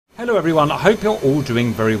Hello everyone, I hope you're all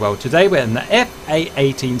doing very well. Today we're in the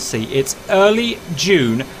FA-18C. It's early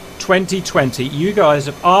June 2020. You guys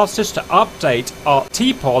have asked us to update our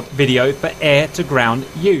TPOD video for air-to-ground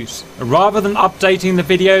use. Rather than updating the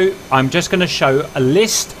video, I'm just going to show a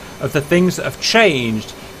list of the things that have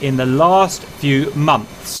changed in the last few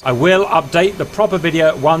months. I will update the proper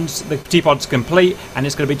video once the TPOD's complete, and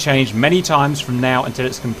it's going to be changed many times from now until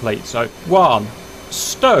it's complete. So 1.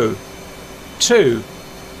 Stow. 2.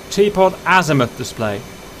 TPOD azimuth display.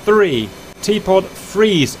 3. TPOD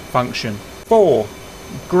freeze function. 4.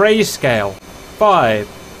 Grayscale.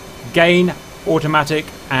 5. Gain automatic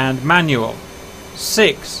and manual.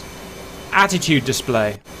 6. Attitude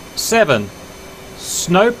display. 7.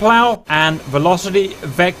 Snowplow and velocity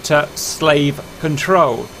vector slave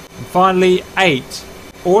control. And finally 8.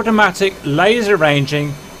 Automatic laser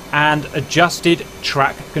ranging and adjusted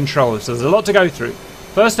track control. So there's a lot to go through.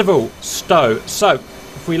 First of all, stow. So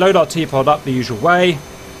if we load our TPOD up the usual way,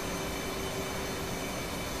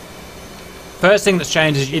 first thing that's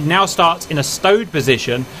changed is it now starts in a stowed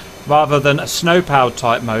position rather than a snowplow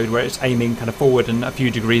type mode where it's aiming kind of forward and a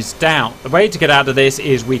few degrees down. The way to get out of this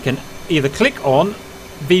is we can either click on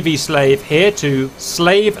VV slave here to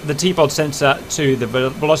slave the TPOD sensor to the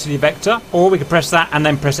velocity vector, or we could press that and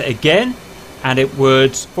then press it again, and it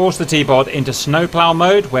would force the TPOD into snowplow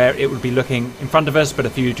mode where it would be looking in front of us but a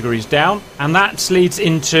few degrees down. And that leads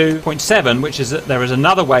into point 7, which is that there is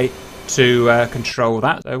another way to control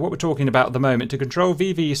that. So what we're talking about at the moment, to control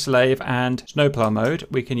VV slave and snowplow mode,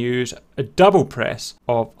 we can use a double press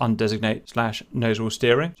of undesignate / nozzle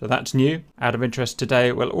steering. So that's new. Out of interest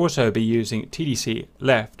today, we'll also be using TDC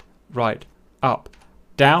left, right, up,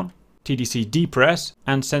 down, TDC depress,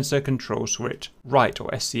 and sensor control switch right, or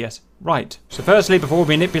SCS right. So firstly, before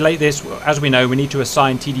we manipulate this, as we know, we need to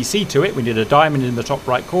assign TDC to it. We need a diamond in the top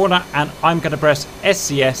right corner, and I'm going to press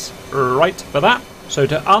SCS right for that. So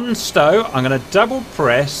to unstow, I'm going to double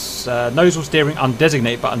press nozzle steering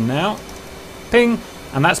undesignate button now. Ping,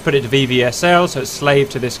 and that's put it to VVSL, so it's slave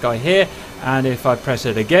to this guy here. And if I press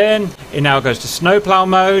it again, it now goes to snowplow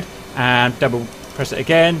mode, and double press it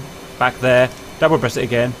again, back there. Double press it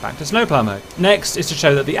again, back to snowplow mode. Next is to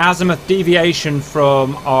show that the azimuth deviation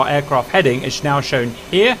from our aircraft heading is now shown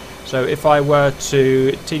here. So if I were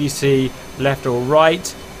to TDC left or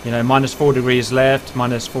right, you know, -4 degrees left,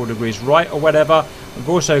 -4 degrees right, or whatever. We've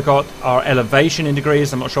also got our elevation in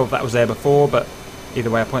degrees. I'm not sure if that was there before, but either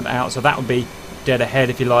way I point that out. So that would be dead ahead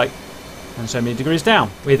if you like, and so many degrees down.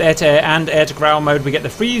 With air-to-air and air-to-ground mode, we get the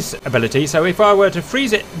freeze ability. So if I were to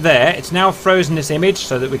freeze it there, it's now frozen this image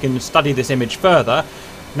so that we can study this image further.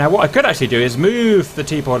 Now what I could actually do is move the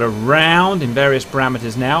TPOD around in various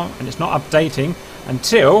parameters now, and it's not updating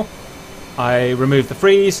until I remove the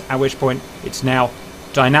freeze, at which point it's now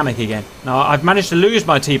dynamic again. Now I've managed to lose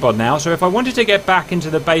my TPOD now, so if I wanted to get back into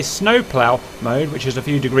the base snowplow mode, which is a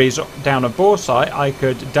few degrees down a bore sight, I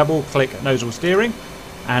could double click nozzle steering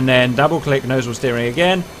and then double click nozzle steering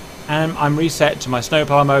again, and I'm reset to my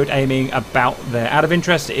snowplow mode, aiming about there. Out of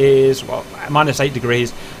interest is, well, -8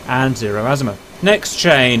 degrees and 0 azimuth. Next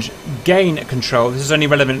change, gain control. This is only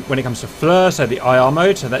relevant when it comes to FLIR, so the IR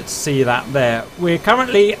mode, so let's see that there. We're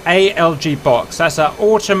currently ALG box, that's our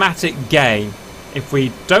automatic gain. If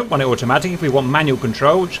we don't want it automatic, if we want manual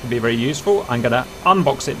control, which can be very useful, I'm going to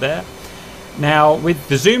unbox it there. Now with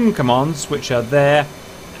the zoom commands, which are there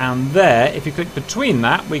and there, if you click between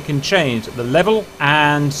that, we can change the level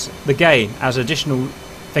and the gain as additional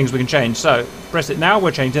things we can change. So press it now,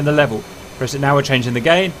 we're changing the level. Press it now, we're changing the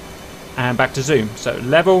gain, and back to zoom. So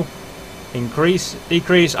level, increase,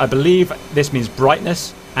 decrease, I believe this means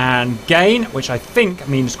brightness, and gain, which I think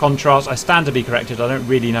means contrast. I stand to be corrected, I don't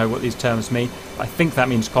really know what these terms mean. I think that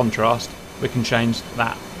means contrast. We can change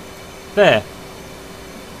that there.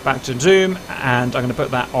 Back to zoom, and I'm going to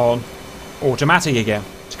put that on automatic again.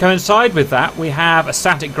 To coincide with that, we have a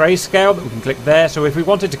static grayscale that we can click there. So if we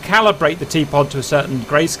wanted to calibrate the TPOD to a certain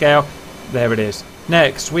grayscale, there it is.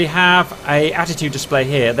 Next, we have a attitude display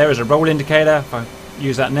here. There is a roll indicator. If I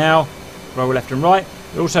use that now, roll left and right.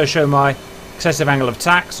 It'll also show my excessive angle of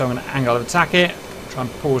attack, so I'm going to angle of attack it. Try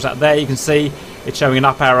and pause that there. You can see it's showing an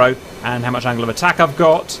up arrow and how much angle of attack I've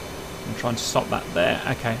got. I'm trying to stop that there.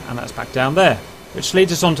 Okay, and that's back down there. Which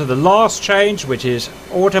leads us on to the last change, which is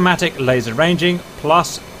automatic laser ranging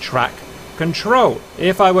plus track control.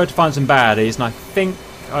 If I were to find some baddies, and I think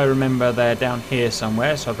I remember they're down here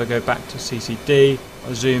somewhere, so if I go back to CCD,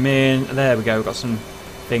 I'll zoom in, there we go, we've got some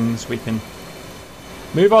things we can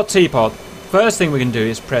move our TPOD. First thing we can do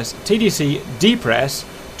is press TDC depress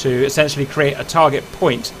to essentially create a target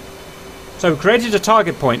point. So we created a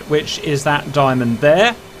target point, which is that diamond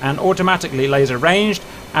there, and automatically laser ranged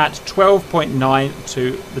at 12.9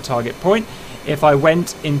 to the target point. If I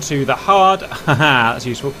went into the hard, that's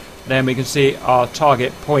useful, then we can see our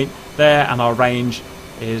target point there, and our range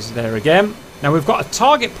is there again. Now we've got a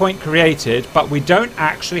target point created, but we don't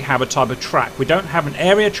actually have a type of track. We don't have an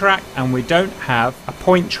area track, and we don't have a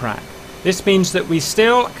point track. This means that we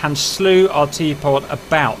still can slew our TPOD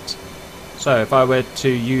about. So if I were to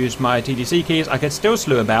use my TDC keys, I could still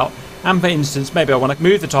slew about, and for instance, maybe I want to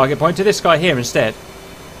move the target point to this guy here instead.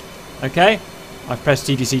 Okay, I've pressed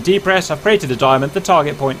TDC depress, I've created a diamond, the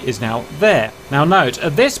target point is now there. Now note,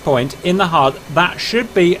 at this point in the HUD, that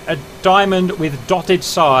should be a diamond with dotted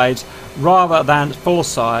sides rather than full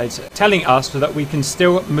sides, telling us that we can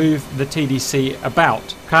still move the TDC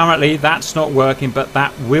about. Currently that's not working, but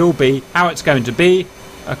that will be how it's going to be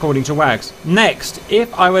according to WAGs. Next,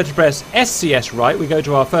 if I were to press SCS right, we go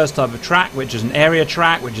to our first type of track, which is an area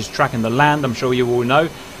track, which is tracking the land. I'm sure you all know.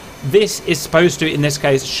 This is supposed to, in this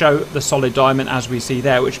case, show the solid diamond as we see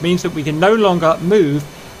there, which means that we can no longer move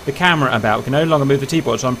the camera about. We can no longer move the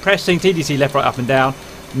TPOD. So I'm pressing TDC left, right, up and down.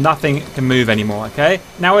 Nothing can move anymore, okay?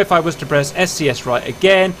 Now if I was to press SCS right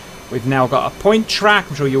again, we've now got a point track,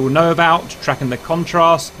 I'm sure you all know about, tracking the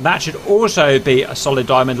contrast. That should also be a solid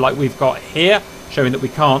diamond like we've got here, showing that we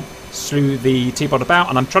can't slew the TPOD about,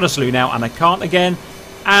 and I'm trying to slew now and I can't again.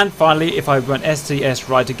 And finally, if I went SCS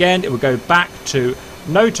right again, it would go back to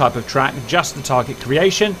no type of track, just the target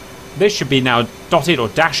creation. This should be now dotted or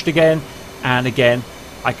dashed again, and again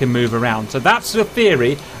I can move around. So that's the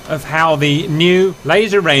theory of how the new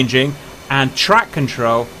laser ranging and track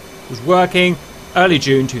control was working early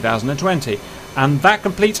June 2020. And that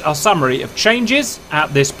completes our summary of changes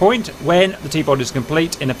at this point. When the TPOD is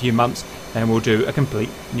complete in a few months, then we'll do a complete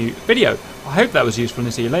new video. I hope that was useful,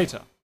 and see you later.